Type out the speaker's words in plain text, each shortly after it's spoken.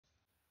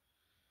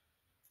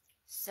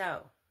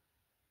So,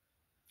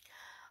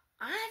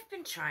 I've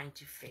been trying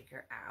to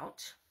figure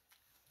out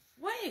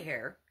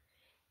where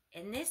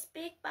in this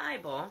big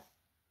Bible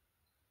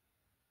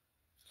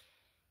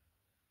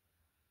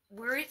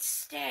where it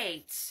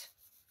states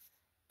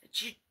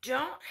that you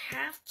don't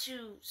have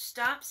to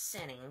stop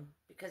sinning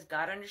because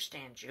God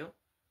understands you.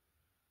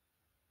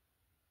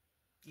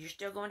 You're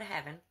still going to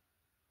heaven.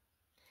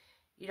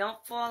 You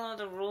don't follow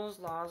the rules,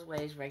 laws,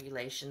 ways,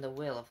 regulation, the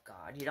will of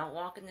God. You don't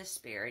walk in the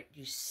Spirit.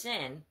 You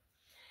sin.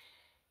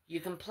 You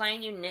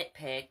complain, you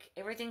nitpick.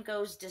 Everything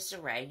goes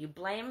disarray. You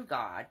blame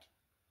God.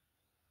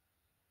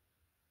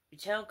 You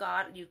tell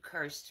God you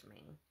cursed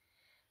me.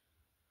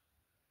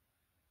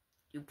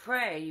 You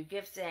pray, you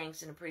give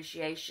thanks and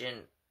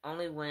appreciation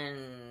only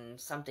when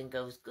something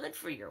goes good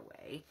for your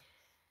way.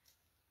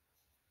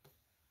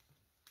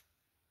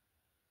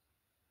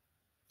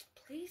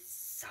 Please,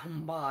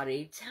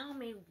 somebody, tell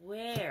me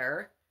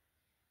where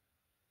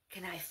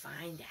can I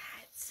find that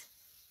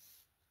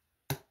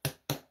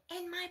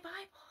in my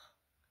Bible?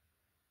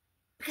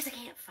 Because I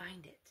can't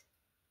find it.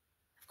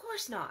 Of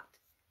course not.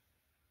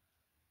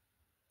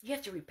 You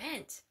have to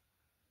repent.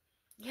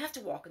 You have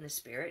to walk in the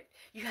Spirit.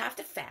 You have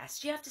to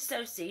fast. You have to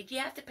sow seed. You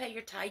have to pay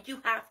your tithe.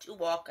 You have to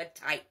walk a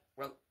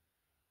tightrope.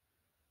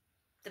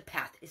 The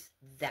path is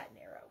that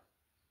narrow.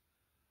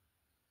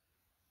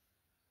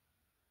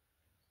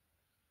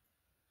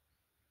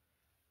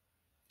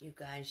 You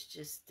guys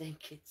just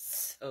think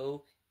it's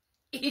so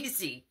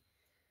easy.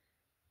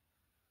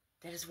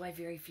 That is why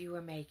very few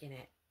are making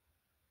it.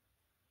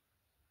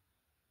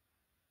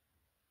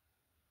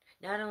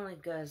 Not only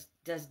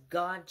does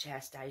God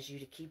chastise you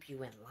to keep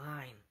you in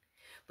line,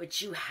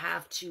 but you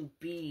have to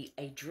be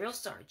a drill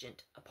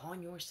sergeant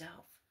upon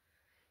yourself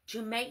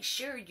to make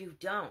sure you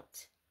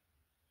don't.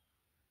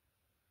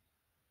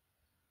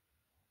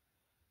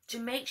 To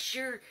make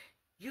sure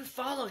you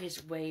follow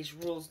his ways,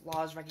 rules,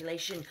 laws,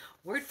 regulation,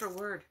 word for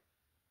word.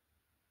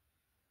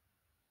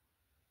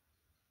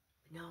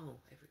 No,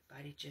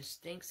 everybody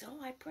just thinks, oh,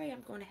 I pray,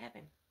 I'm going to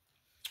heaven.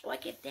 Oh, I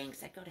give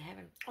thanks, I go to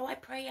heaven. Oh, I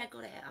pray, I'm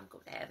going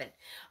to heaven.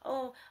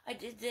 Oh, I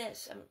did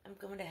this, I'm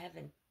going to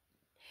heaven.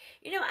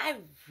 You know, I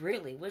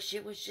really wish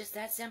it was just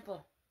that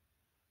simple.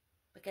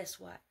 But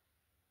guess what?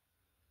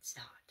 It's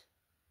not.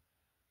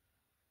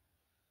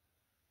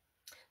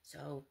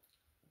 So,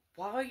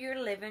 while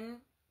you're living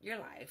your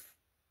life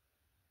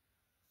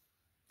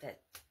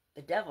that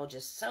the devil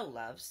just so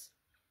loves,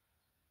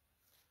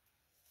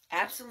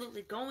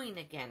 absolutely going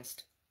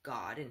against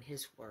God and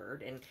his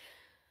word and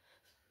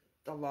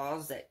the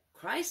laws that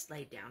Christ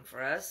laid down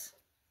for us,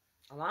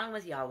 along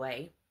with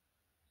Yahweh,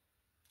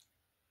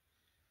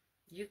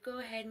 you go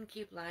ahead and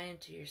keep lying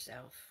to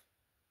yourself.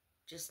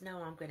 Just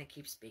know I'm going to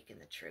keep speaking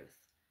the truth.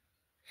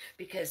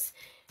 Because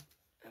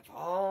of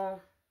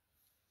all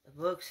the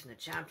books and the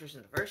chapters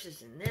and the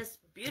verses in this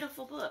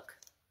beautiful book,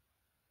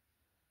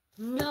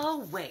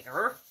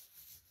 nowhere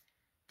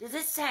does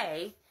it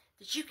say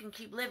that you can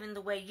keep living the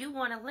way you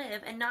want to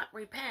live and not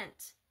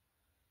repent.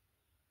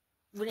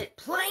 When it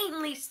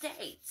plainly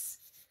states,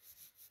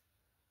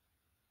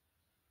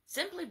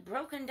 simply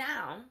broken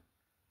down,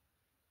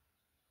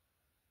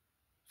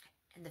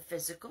 in the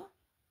physical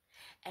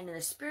and in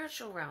the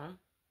spiritual realm,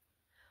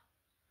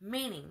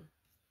 meaning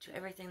to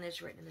everything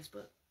that's written in this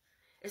book.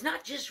 It's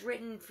not just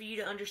written for you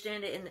to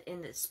understand it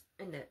in the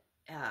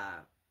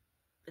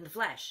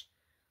flesh,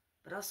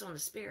 but also in the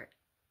spirit.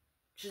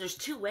 So there's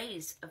two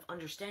ways of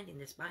understanding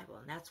this Bible,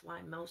 and that's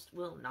why most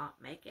will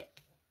not make it.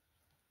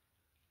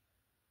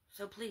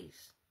 So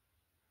please,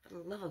 for the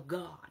love of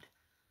God,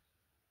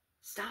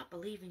 stop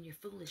believing your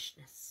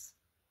foolishness,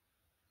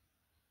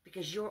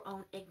 because your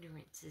own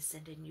ignorance is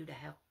sending you to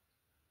hell.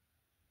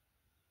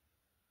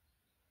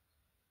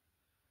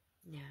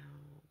 Now,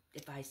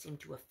 if I seem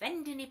to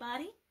offend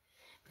anybody,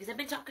 because I've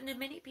been talking to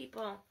many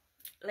people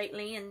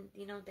lately, and,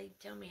 you know, they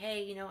tell me,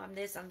 hey, you know, I'm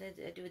this, I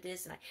do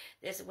this, and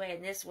this way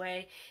and this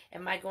way.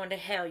 Am I going to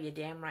hell? You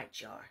damn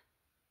right you are.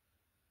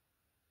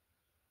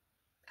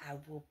 I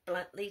will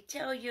bluntly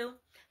tell you,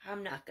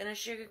 I'm not going to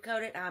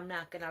sugarcoat it. I'm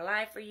not going to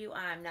lie for you.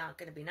 I'm not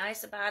going to be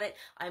nice about it.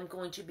 I'm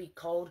going to be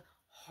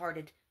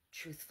cold-hearted,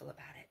 truthful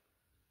about it.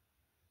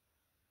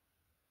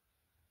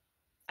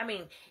 I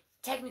mean,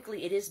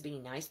 technically it is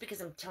being nice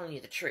because I'm telling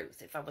you the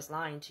truth. If I was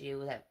lying to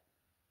you, that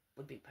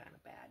would be kind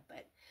of bad.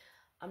 But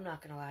I'm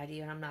not going to lie to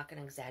you, and I'm not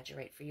going to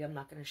exaggerate for you. I'm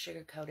not going to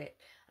sugarcoat it.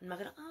 I'm not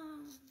going to,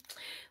 oh,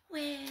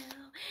 well,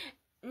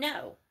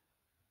 no.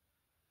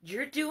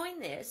 You're doing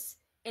this,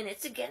 and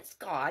it's against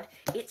God.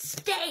 It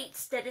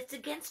states that it's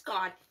against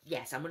God.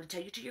 Yes, I'm going to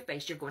tell you to your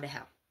face, you're going to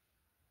hell.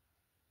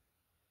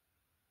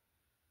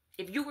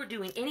 If you were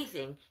doing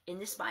anything in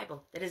this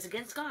Bible that is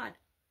against God,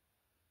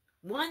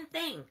 one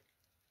thing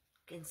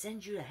can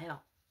send you to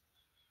hell.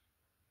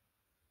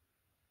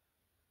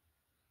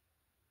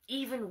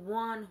 Even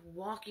one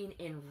walking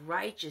in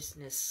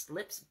righteousness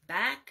slips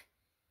back,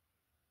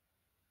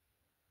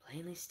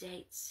 plainly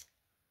states,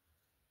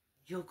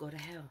 you'll go to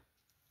hell.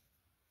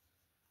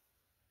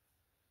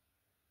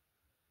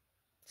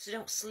 So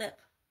don't slip.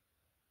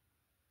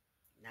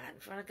 Not in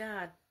front of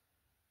God.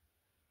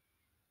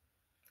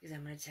 Because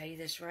I'm going to tell you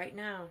this right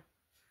now.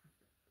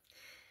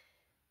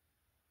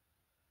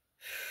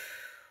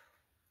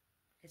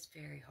 It's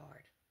very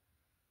hard.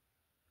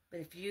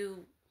 But if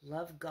you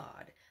love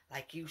God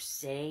like you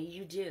say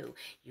you do,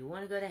 you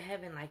want to go to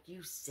heaven like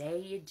you say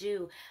you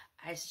do,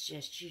 I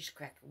suggest you just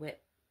crack a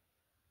whip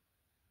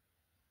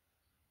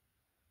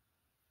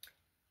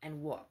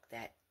and walk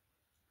that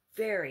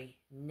very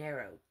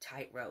narrow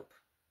tightrope.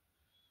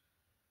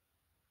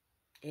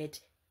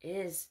 It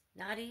is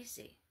not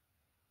easy,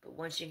 but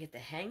once you get the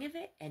hang of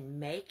it and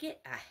make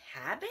it a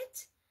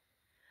habit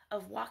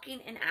of walking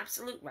in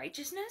absolute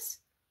righteousness,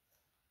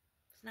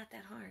 it's not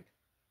that hard.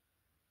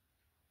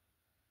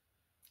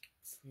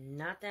 It's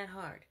not that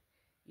hard.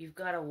 You've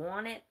got to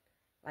want it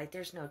like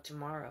there's no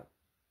tomorrow.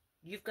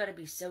 You've got to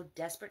be so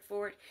desperate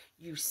for it.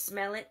 You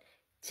smell it,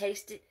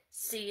 taste it,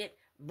 see it,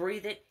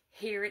 breathe it,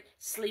 hear it,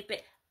 sleep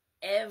it,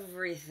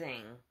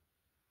 everything.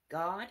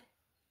 God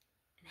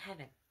and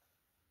heaven.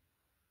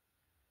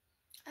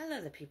 I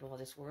love the people of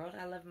this world.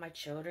 I love my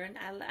children.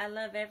 I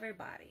love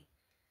everybody.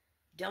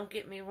 Don't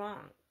get me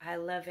wrong. I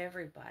love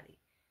everybody.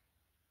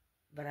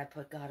 But I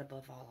put God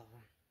above all of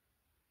them.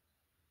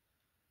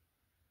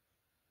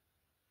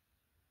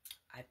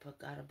 I put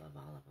God above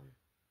all of them.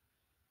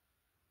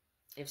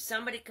 If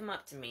somebody come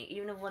up to me,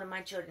 even if one of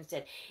my children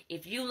said,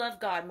 if you love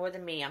God more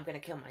than me, I'm going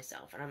to kill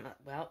myself. And I'm like,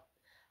 well,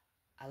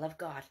 I love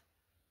God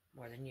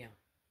more than you.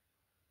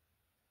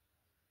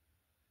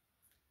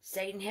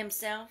 Satan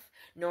himself,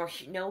 nor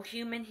no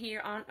human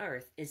here on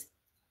earth is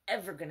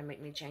ever going to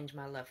make me change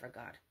my love for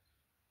God.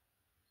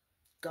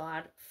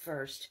 God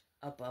first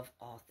above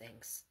all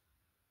things.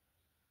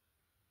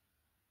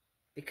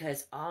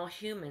 Because all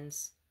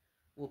humans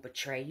will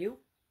betray you,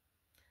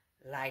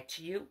 lie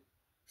to you,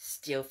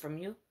 steal from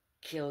you,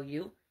 kill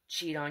you,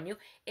 cheat on you.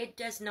 It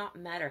does not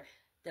matter.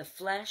 The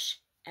flesh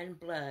and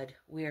blood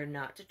we are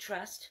not to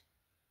trust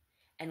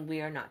and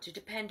we are not to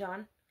depend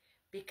on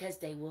because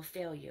they will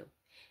fail you.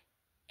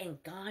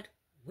 And God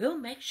will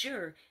make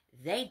sure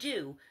they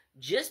do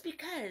just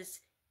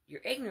because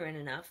you're ignorant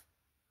enough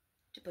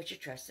to put your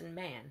trust in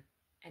man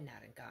and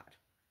not in God.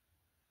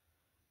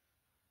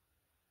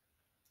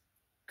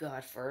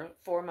 God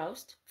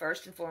foremost,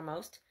 first and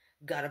foremost,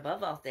 God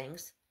above all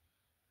things,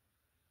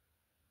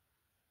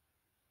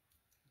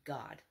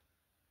 God.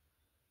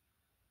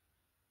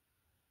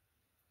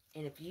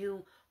 And if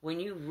you, when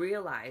you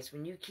realize,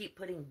 when you keep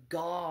putting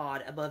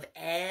God above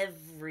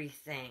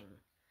everything,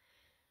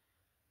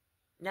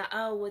 now,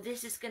 oh, well,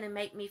 this is going to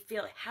make me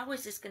feel, how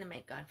is this going to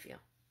make God feel?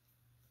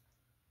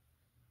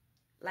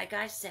 Like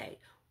I say,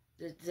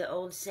 the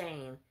old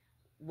saying,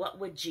 what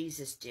would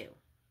Jesus do?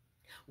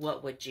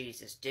 What would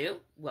Jesus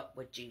do? What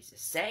would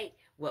Jesus say?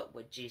 What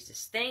would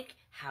Jesus think?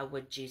 How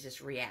would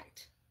Jesus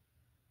react?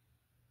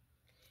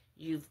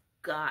 You've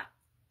got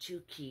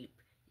to keep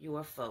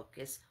your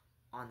focus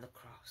on the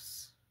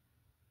cross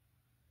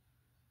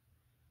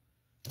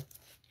and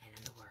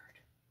in the Word.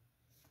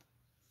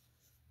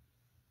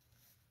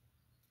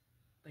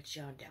 But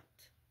y'all don't.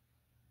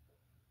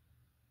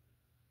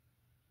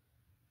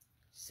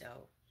 So,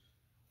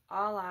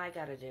 all I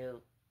got to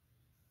do,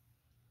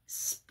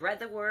 spread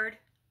the Word,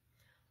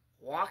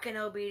 walk in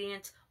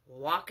obedience,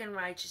 walk in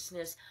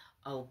righteousness,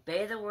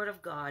 obey the Word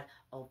of God,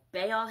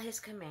 obey all His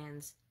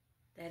commands.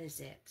 That is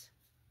it.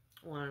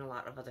 Well, and a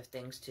lot of other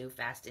things too,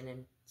 fasting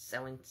and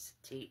sowing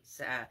seed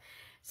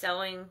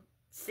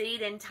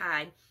and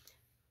tithe.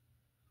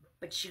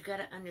 But you got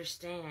to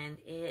understand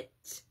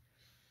it's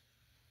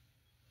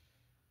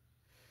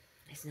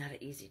not an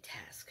easy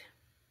task.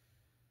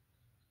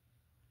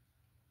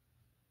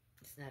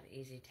 It's not an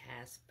easy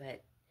task,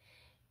 but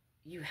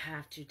you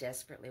have to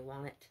desperately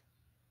want it.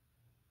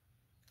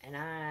 And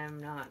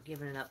I'm not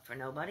giving it up for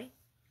nobody.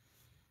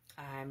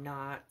 I'm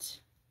not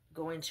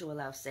going to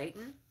allow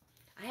Satan.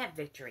 I have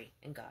victory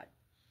in God.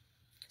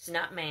 So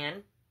not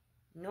man,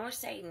 nor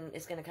Satan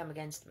is going to come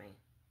against me.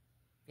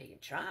 He can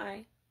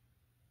try.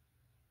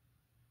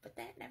 But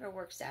that never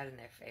works out in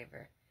their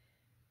favor.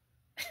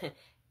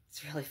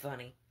 It's really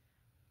funny.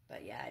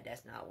 But yeah, it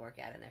does not work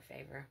out in their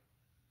favor.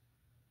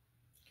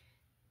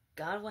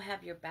 God will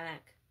have your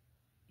back.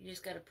 You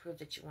just got to prove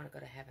that you want to go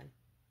to heaven.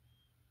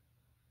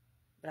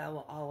 But I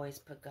will always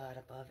put God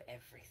above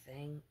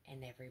everything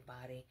and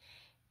everybody.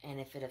 And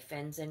if it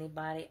offends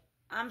anybody,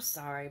 I'm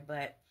sorry,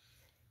 but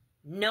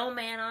no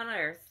man on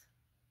earth,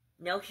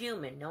 no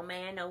human, no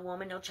man, no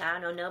woman, no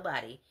child, no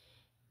nobody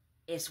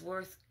is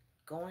worth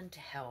going to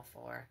hell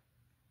for.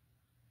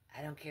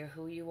 I don't care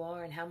who you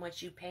are and how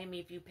much you pay me.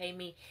 If you pay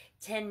me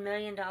 $10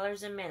 million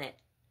a minute,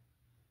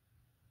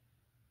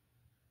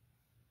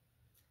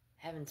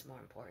 heaven's more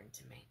important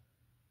to me.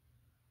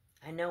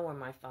 I know where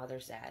my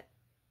Father's at.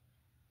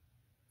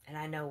 And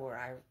I know where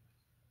I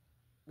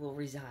will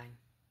resign.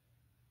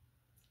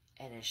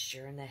 And as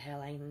sure in the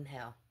hell ain't in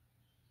hell.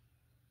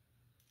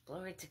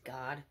 Glory to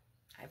God.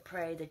 I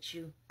pray that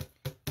you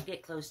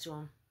get close to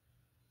Him.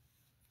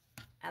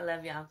 I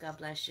love y'all. God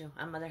bless you.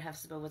 I'm Mother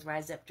Huxtable with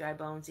Rise Up Dry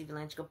Bones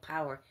Evangelical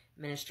Power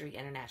Ministry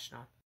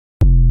International.